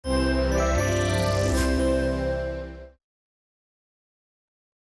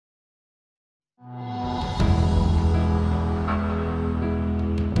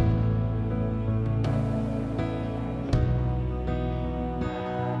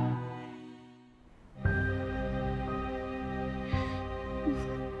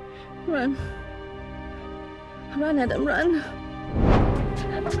Run. Run, Adam, run.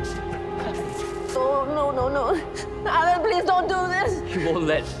 Oh, no. Alan, please don't do this. You won't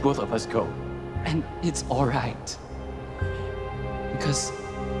let both of us go. And it's all right. Because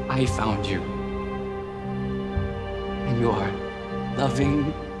I found you. And you are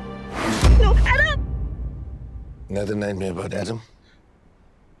loving. No, Adam! Another nightmare about Adam.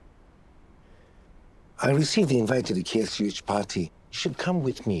 I received the invite to the KSUH party. You should come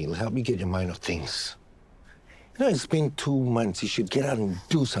with me. It'll help you get your mind off things. You know, it's been 2 months. You should get out and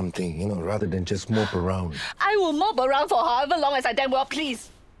do something, you know, rather than just mope around. I will mope around for however long as I damn well please.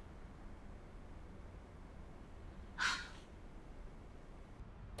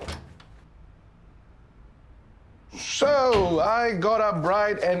 So, I got up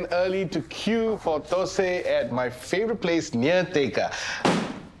bright and early to queue for thosai at my favorite place near Theka.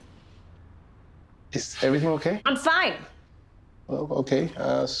 Is everything okay? I'm fine. Oh, okay.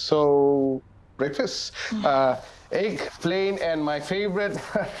 So, breakfast. Egg, plain, and my favorite.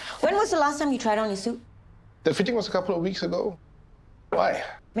 When was the last time you tried on your suit? The fitting was a couple of weeks ago. Why?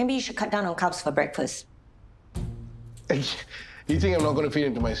 Maybe you should cut down on carbs for breakfast. You think I'm not going to fit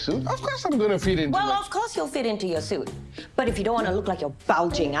into my suit? Of course I'm going to fit into Of course you'll fit into your suit. But if you don't want to look like you're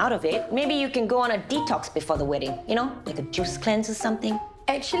bulging out of it, maybe you can go on a detox before the wedding. You know, like a juice cleanse or something.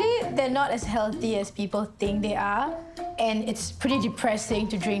 Actually, they're not as healthy as people think they are. And it's pretty depressing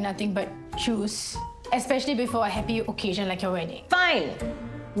to drink nothing but juice, especially before a happy occasion like your wedding. Fine.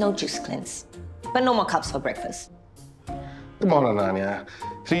 No juice cleanse. But no more carbs for breakfast. Come on, Ananya.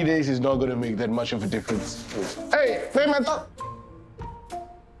 3 days is not going to make that much of a difference. Hey, wait,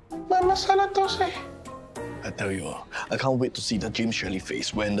 my masala thosai. I tell you, I can't wait to see the James Shirley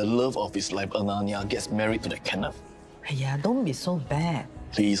face when the love of his life, Ananya, gets married to the Kenneth. Yeah, don't be so bad.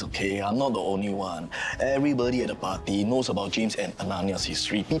 Please, okay, I'm not the only one. Everybody at the party knows about James and Ananya's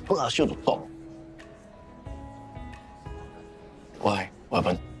history. People are sure to talk. Why? What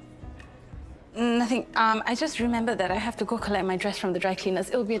happened? Nothing. I just remembered that I have to go collect my dress from the dry cleaners.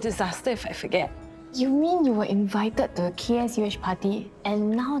 It'll be a disaster if I forget. You mean you were invited to a KSUH party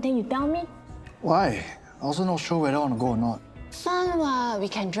and now then you tell me? Why? I also not sure whether I want to go or not. Fun, wow. We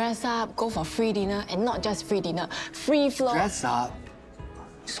can dress up, go for free dinner, and not just free dinner, free flow. Dress up?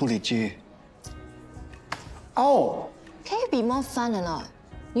 So legit. Oh! Can you be more fun or not?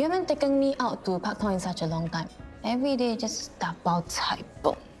 You haven't taken me out to Pak Tong in such a long time. Every day just dabao cai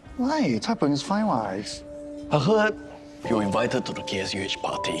peng. Why? Cai peng is fine, why? I heard you're invited to the KSUH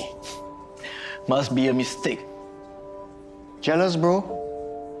party. Must be a mistake. Jealous,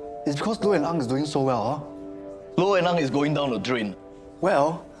 bro? It's because Lo and Ang is doing so well, huh? Lo and Ang is going down the drain.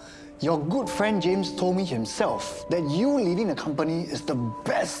 Well, your good friend James told me himself that you leading the company is the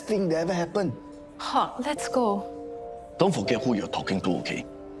best thing that ever happened. Let's go. Don't forget who you're talking to, okay?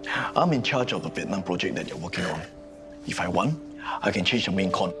 I'm in charge of the Vietnam project that you're working on. If I want, I can change the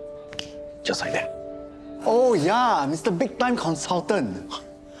main con. Just like that. Oh yeah, Mr. Big Time Consultant.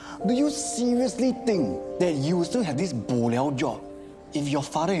 Do you seriously think that you will still have this bo liao job if your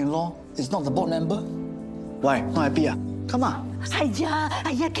father-in-law is not the board member? Why? Not happy, ah? Come on.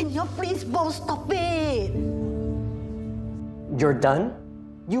 Aya, can you please both stop it? You're done?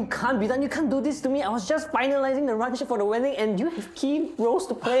 You can't be done. You can't do this to me. I was just finalizing the run sheet for the wedding and you have key roles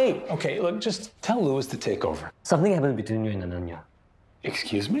to play. Okay, look, just tell Louis to take over. Something happened between you and Ananya.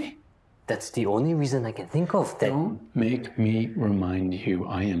 Excuse me? That's the only reason I can think of. That... Don't make me remind you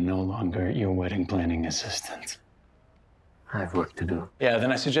I am no longer your wedding planning assistant. I have work to do. Yeah,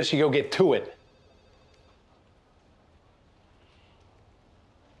 then I suggest you go get to it.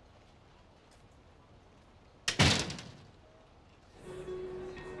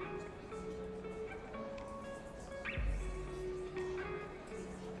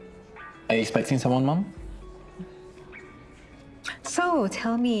 Are you expecting someone, Mom? So,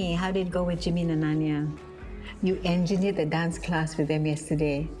 tell me, how did it go with Jimmy and Ananya? You engineered the dance class with them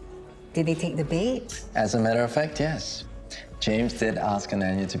yesterday. Did they take the bait? As a matter of fact, yes. James did ask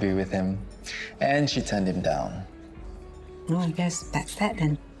Ananya to be with him, and she turned him down. Oh, I guess that's that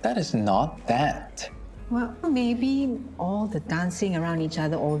then. That is not that. Well, maybe all the dancing around each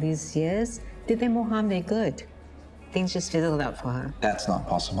other all these years did them more harm than good. Things just fizzled out for her. That's not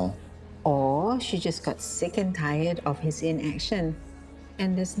possible. Or she just got sick and tired of his inaction.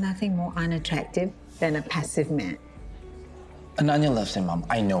 And there's nothing more unattractive than a passive man. Ananya loves him, Mom.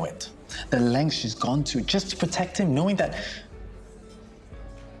 I know it. The lengths she's gone to just to protect him, knowing that...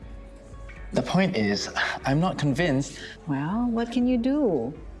 The point is, I'm not convinced. Well, what can you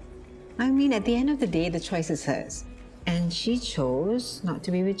do? I mean, at the end of the day, the choice is hers. And she chose not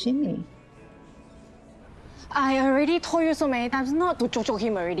to be with Jimmy. I already told you so many times not to choke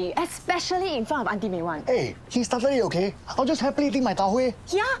him already, especially in front of Auntie Mei Wan. Hey, he started it, okay? I'll just happily eating my tau hui.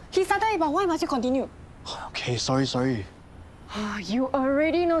 Yeah, he started it, but why must you continue? Okay, sorry. You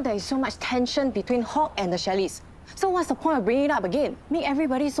already know there is so much tension between Hawk and the Shelleys. So what's the point of bringing it up again? Make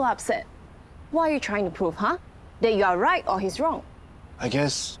everybody so upset. What are you trying to prove, huh? That you are right or he's wrong? I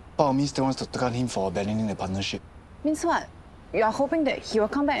guess part of me still wants to turn him for abandoning the partnership. Means what? You are hoping that he will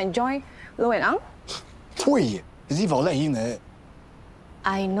come back and join Lo and Ang? Pui, as if I'll let him there.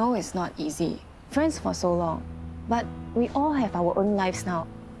 I know it's not easy. Friends for so long. But we all have our own lives now.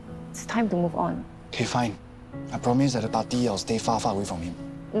 It's time to move on. Okay, fine. I promise at the party I'll stay far away from him.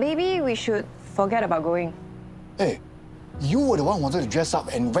 Maybe we should forget about going. Hey, you were the one who wanted to dress up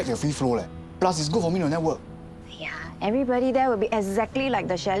and wreck the free flow. Plus, it's good for me to network. Yeah, everybody there will be exactly like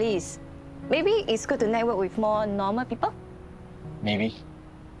the Shelleys. Maybe it's good to network with more normal people. Maybe.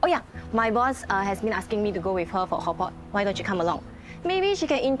 Oh yeah, my boss has been asking me to go with her for hotpot. Why don't you come along? Maybe she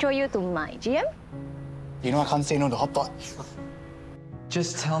can intro you to my GM? You know I can't say no to hotpot.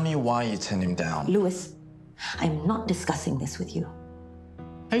 Just tell me why you turned him down. Louis, I'm not discussing this with you.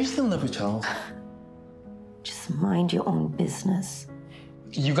 Are you still in love with Charles? Just mind your own business.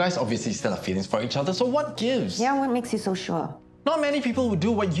 You guys obviously still have feelings for each other, so what gives? Yeah, what makes you so sure? Not many people would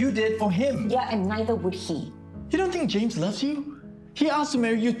do what you did for him. Yeah, and neither would he. You don't think James loves you? He asked to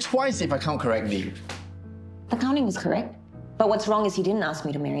marry you twice, if I count correctly. The counting is correct. But what's wrong is he didn't ask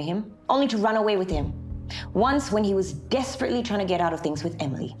me to marry him, only to run away with him. Once when he was desperately trying to get out of things with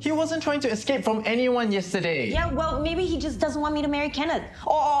Emily. He wasn't trying to escape from anyone yesterday. Yeah, well, maybe he just doesn't want me to marry Kenneth.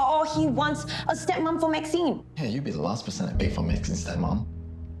 Or he wants a stepmom for Maxine. Yeah, you'd be the last person I beg for Maxine's stepmom.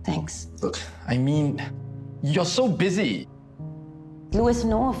 Thanks. Look, I mean, you're so busy. Louis,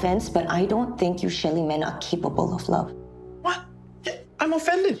 no offense, but I don't think you Shelley men are capable of love. What? I'm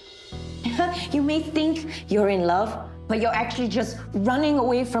offended. You may think you're in love, but you're actually just running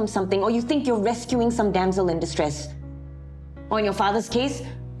away from something, or you think you're rescuing some damsel in distress. Or in your father's case,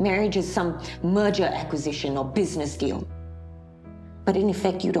 marriage is some merger acquisition or business deal. But in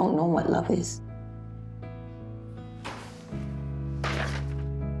effect, you don't know what love is.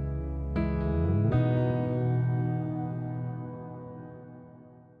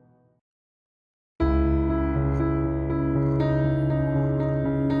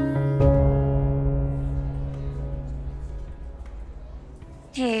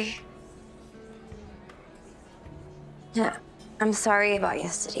 Hey. Yeah, I'm sorry about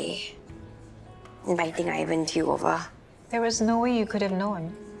yesterday. Inviting Ivan to you over. There was no way you could have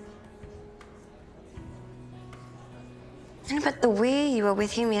known. But the way you were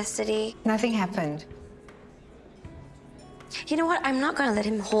with him yesterday... Nothing happened. You know what? I'm not gonna let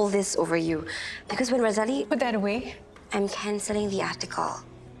him hold this over you. Because when Razali... Put that away. I'm cancelling the article.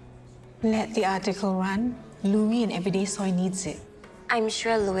 Let the article run. Louis and Everyday Soy needs it. I'm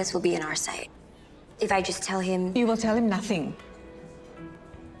sure Louis will be on our side. If I just tell him... You will tell him nothing.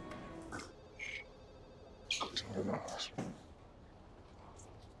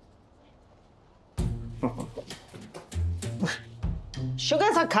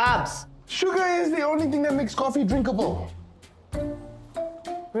 Sugars are carbs. Sugar is the only thing that makes coffee drinkable.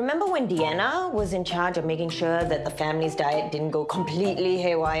 Remember when Deanna was in charge of making sure that the family's diet didn't go completely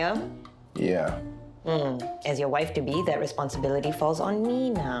haywire? Yeah. As your wife-to-be, that responsibility falls on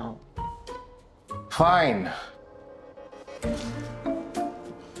me now. Fine.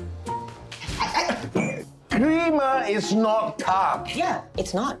 Creamer is not carb. Yeah,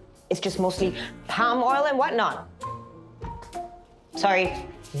 it's not. It's just mostly palm oil and whatnot. Sorry,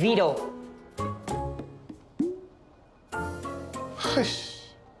 veto.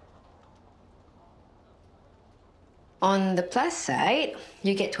 On the plus side,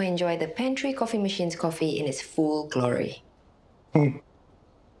 you get to enjoy the pantry coffee machine's coffee in its full glory.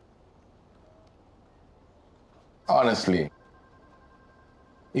 Honestly,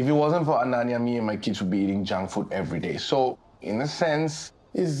 if it wasn't for Ananya, me and my kids would be eating junk food every day. So, in a sense,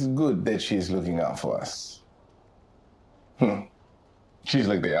 it's good that she's looking out for us. She's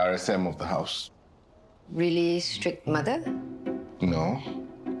like the RSM of the house. Really strict mother? No.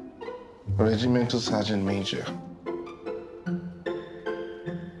 Regimental Sergeant Major.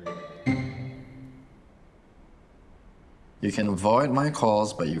 You can avoid my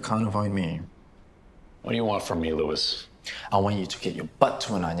calls, but you can't avoid me. What do you want from me, Louis? I want you to get your butt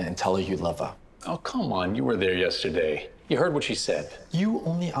to Ananya and tell her you love her. Oh, come on. You were there yesterday. You heard what she said. You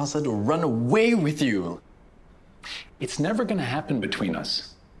only asked her to run away with you. It's never going to happen between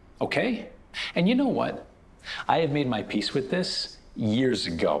us, okay? And you know what? I have made my peace with this years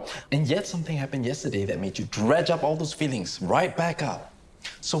ago. And yet something happened yesterday that made you dredge up all those feelings right back up.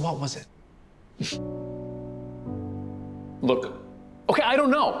 So what was it? Look, okay, I don't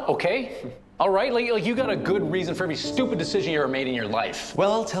know, okay? All right, like you got a good reason for every stupid decision you ever made in your life.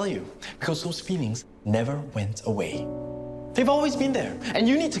 Well, I'll tell you, because those feelings never went away. They've always been there, and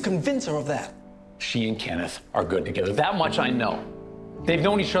you need to convince her of that. She and Kenneth are good together. That much I know. They've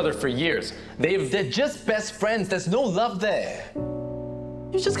known each other for years. They're just best friends. There's no love there.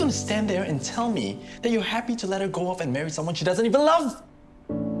 You're just gonna stand there and tell me that you're happy to let her go off and marry someone she doesn't even love?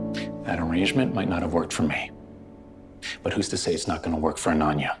 That arrangement might not have worked for me. But who's to say it's not gonna work for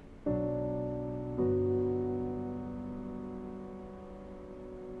Ananya?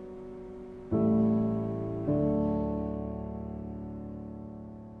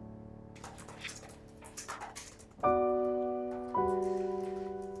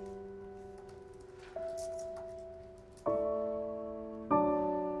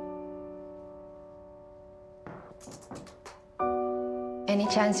 Any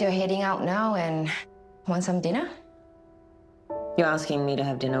chance you're heading out now and want some dinner? You're asking me to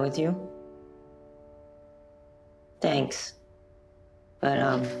have dinner with you? Thanks. But,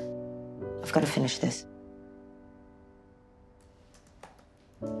 I've got to finish this.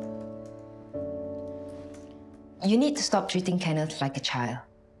 You need to stop treating Kenneth like a child.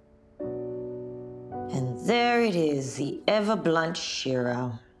 And there it is, the ever-blunt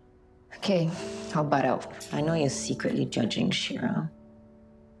Shira. Okay, I'll butt out. I know you're secretly judging Shira.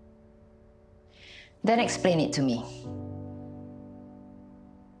 Then explain it to me.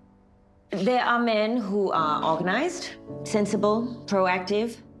 There are men who are organized, sensible,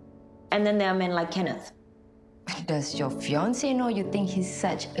 proactive, and then there are men like Kenneth. Does your fiancé know you think he's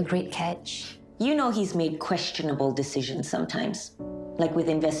such a great catch? You know he's made questionable decisions sometimes, like with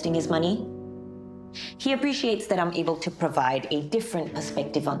investing his money. He appreciates that I'm able to provide a different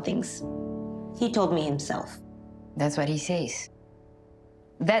perspective on things. He told me himself. That's what he says.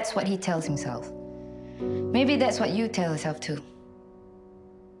 That's what he tells himself. Maybe that's what you tell yourself too.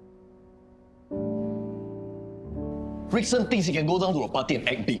 Rickson thinks he can go down to a party and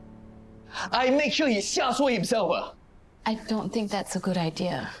act big. I make sure he 下水 himself. I don't think that's a good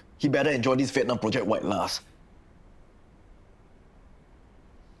idea. He better enjoy this Vietnam project while it lasts.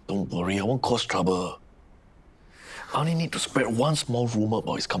 Don't worry, I won't cause trouble. I only need to spread one small rumor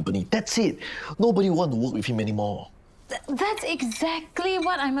about his company. That's it. Nobody will want to work with him anymore. That's exactly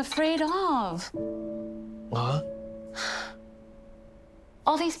what I'm afraid of. Huh?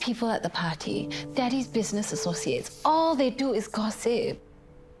 All these people at the party, Daddy's business associates, all they do is gossip.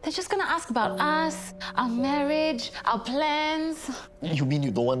 They're just gonna ask about us, our marriage, our plans. You mean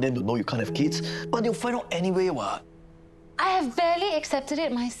you don't want them to know you can't have kids? But they'll find out anyway, what? I have barely accepted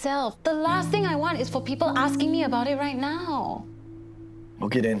it myself. The last thing I want is for people asking me about it right now.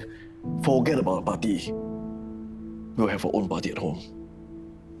 Okay then, forget about the party. We'll have our own party at home.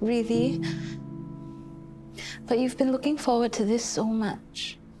 Really? But you've been looking forward to this so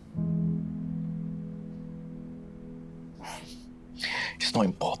much. It's not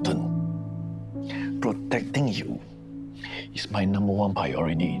important. Protecting you is my #1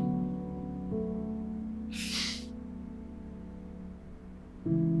 priority.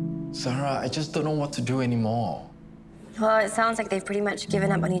 Zara, I just don't know what to do anymore. Well, it sounds like they've pretty much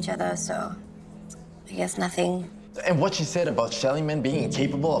given up on each other, so I guess nothing. And what she said about Shelly men being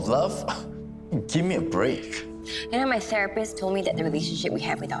incapable of love? Give me a break. You know, my therapist told me that the relationship we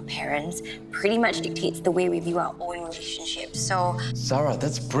have with our parents pretty much dictates the way we view our own relationships. So, Zara,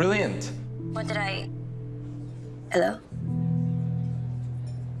 that's brilliant. what did I... Hello?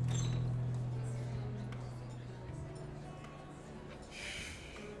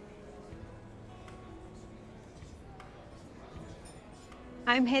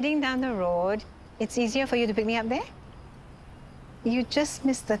 I'm heading down the road. It's easier for you to pick me up there? You just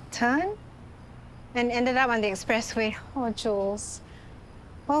missed the turn and ended up on the expressway. Oh, Jules.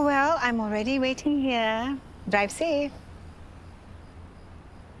 Oh, well, I'm already waiting here. Drive safe.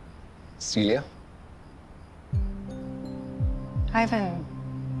 Celia? Ivan,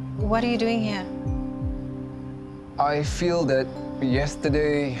 what are you doing here? I feel that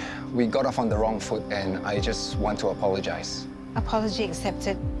yesterday we got off on the wrong foot and I just want to apologize. Apology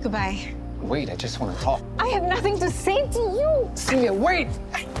accepted. Goodbye. Wait, I just want to talk. I have nothing to say to you. Celia, wait!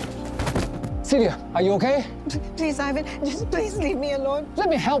 Celia, are you okay? Please, Ivan, just please leave me alone. Let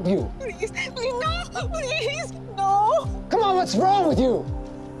me help you. Please, please, no, please, no. Come on, what's wrong with you?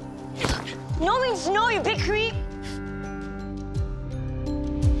 No means no, you big creep.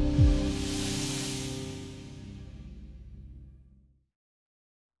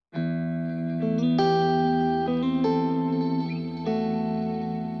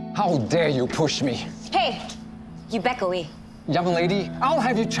 How dare you push me? Hey, you back away. Young lady, I'll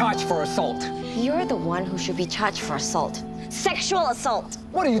have you charged for assault. You're the one who should be charged for assault. Sexual assault.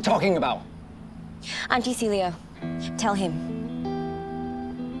 What are you talking about? Auntie Celia, tell him.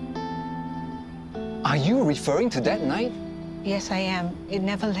 Are you referring to that night? Yes, I am. It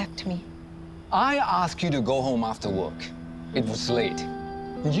never left me. I asked you to go home after work. It was late.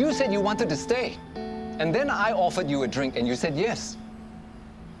 You said you wanted to stay. And then I offered you a drink and you said yes.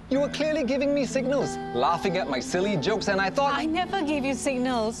 You were clearly giving me signals, laughing at my silly jokes, and I thought... I never gave you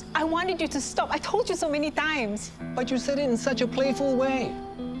signals. I wanted you to stop. I told you so many times. But you said it in such a playful way.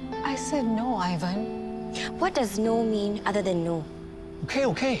 I said no, Ivan. What does no mean other than no?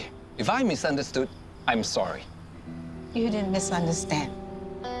 Okay. If I misunderstood, I'm sorry. You didn't misunderstand.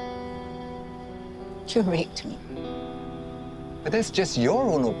 You raped me. But that's just your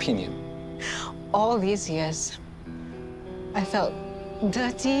own opinion. All these years, I felt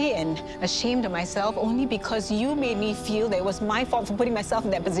dirty and ashamed of myself only because you made me feel that it was my fault for putting myself in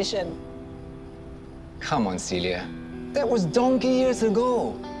that position. Come on, Celia. That was donkey years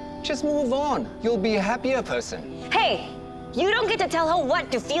ago. Just move on. You'll be a happier person. Hey, you don't get to tell her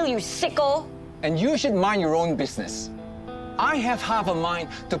what to feel, you sicko. And you should mind your own business. I have half a mind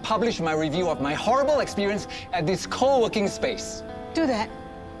to publish my review of my horrible experience at this co-working space. Do that.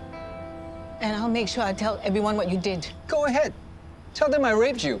 And I'll make sure I tell everyone what you did. Go ahead. Tell them I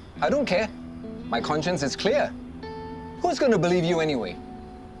raped you. I don't care. My conscience is clear. Who's going to believe you anyway?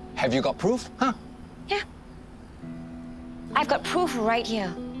 Have you got proof, huh? Yeah. I've got proof right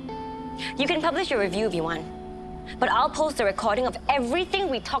here. You can publish your review if you want. But I'll post a recording of everything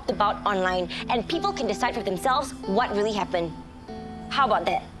we talked about online, and people can decide for themselves what really happened. How about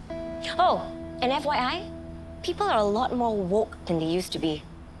that? Oh, and FYI, people are a lot more woke than they used to be.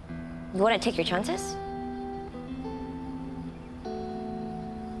 You want to take your chances?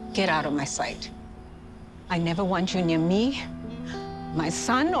 Get out of my sight. I never want you near me, my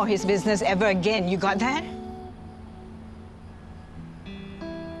son, or his business ever again. You got that?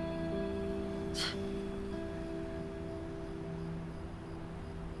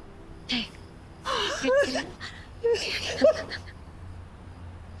 Hey.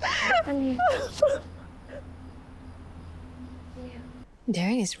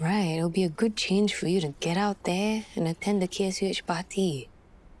 Darren is right. It'll be a good change for you to get out there and attend the KSUH party.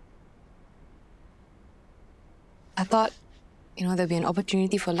 I thought, there'd be an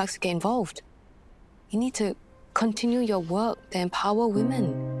opportunity for Lux to get involved. You need to continue your work to empower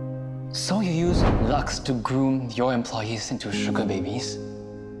women. So you use Lux to groom your employees into sugar babies?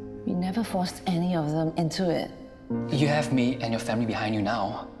 We never forced any of them into it. You have me and your family behind you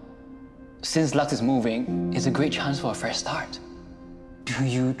now. Since Lux is moving, it's a great chance for a fresh start. Do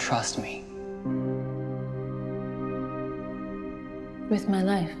you trust me? With my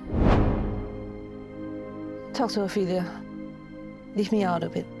life. Talk to Ophelia. Leave me out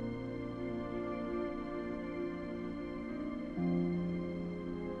of it.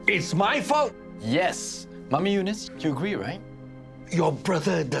 It's my fault. Yes. Mummy Eunice, you agree, right? Your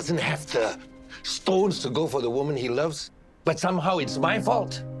brother doesn't have the stones to go for the woman he loves, but somehow it's my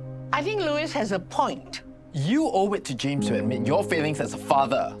fault. I think Louis has a point. You owe it to James to admit your failings as a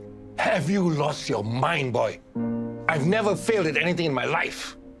father. Have you lost your mind, boy? I've never failed at anything in my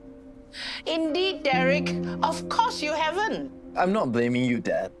life. Indeed, Derek. Of course you haven't. I'm not blaming you,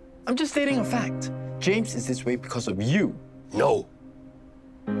 Dad. I'm just stating a fact. James is this way because of you. No.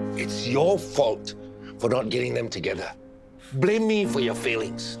 It's your fault for not getting them together. Blame me for your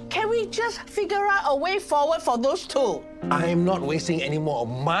failings. Can we just figure out a way forward for those two? I'm not wasting any more of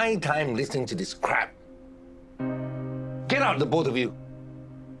my time listening to this crap. Get out, the both of you.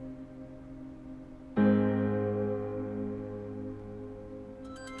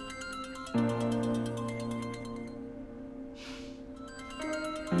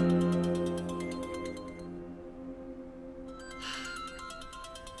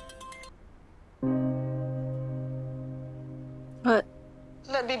 But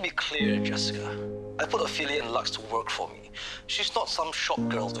let me be clear, Jessica. I put Ophelia and Lux to work for me. She's not some shop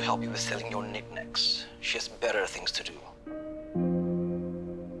girl to help you with selling your knickknacks. She has better things to do.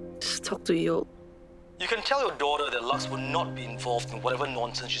 just talk to Yo. You can tell your daughter that Lux will not be involved in whatever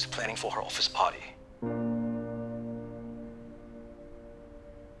nonsense she's planning for her office party.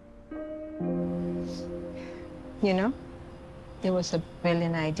 You know, it was a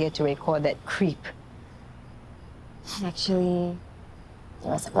brilliant idea to record that creep. Actually, it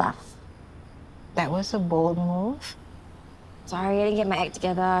was a bluff. That was a bold move. Sorry, I didn't get my act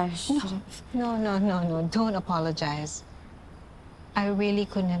together. No. Don't apologize. I really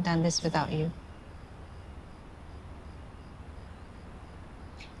couldn't have done this without you.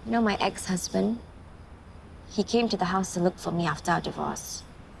 You know, my ex-husband, he came to the house to look for me after our divorce.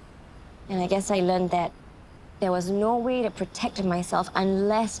 And I guess I learned that there was no way to protect myself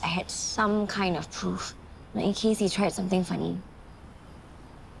unless I had some kind of proof, in case he tried something funny.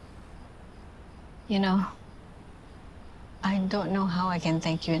 You know, I don't know how I can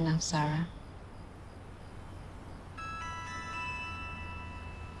thank you enough, Zara.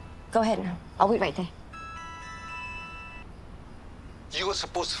 Go ahead now. I'll wait right there. You were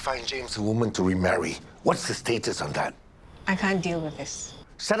supposed to find James a woman to remarry. What's the status on that? I can't deal with this.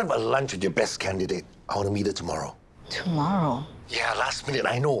 Set up a lunch with your best candidate. I want to meet her tomorrow. Tomorrow? Yeah, last minute,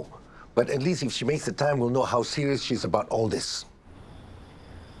 I know. But at least if she makes the time, we'll know how serious she's about all this.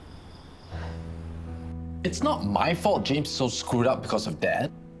 It's not my fault James is so screwed up because of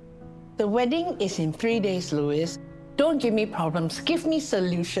Dad. The wedding is in 3 days, Louis. Don't give me problems, give me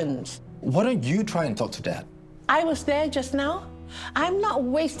solutions. Why don't you try and talk to Dad? I was there just now. I'm not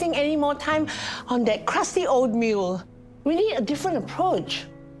wasting any more time on that crusty old mule. We need a different approach.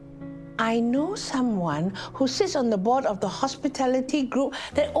 I know someone who sits on the board of the hospitality group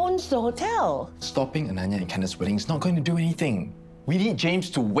that owns the hotel. Stopping Ananya and Kenneth's wedding is not going to do anything. We need James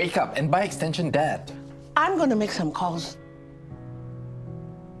to wake up, and by extension, Dad. I'm going to make some calls.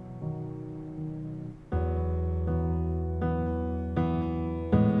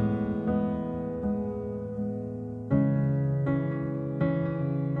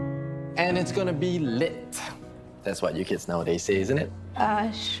 And it's gonna be lit. That's what you kids nowadays say, isn't it?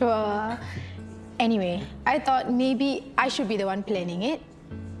 Sure. Anyway, I thought maybe I should be the one planning it.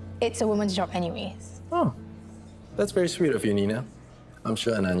 It's a woman's job anyways. Oh, that's very sweet of you, Nina. I'm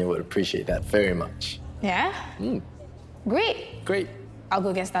sure Ananya would appreciate that very much. Yeah? Great. Great. I'll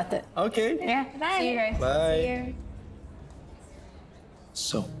go get started. Okay. Yeah. Bye. See you guys. Bye. See you.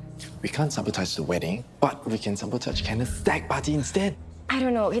 So, we can't sabotage the wedding, but we can sabotage Kenneth's stag party instead. I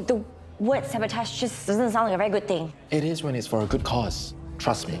don't know. The word sabotage just doesn't sound like a very good thing. It is when it's for a good cause.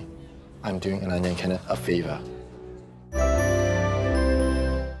 Trust me, I'm doing Ananya and Kenneth a favor.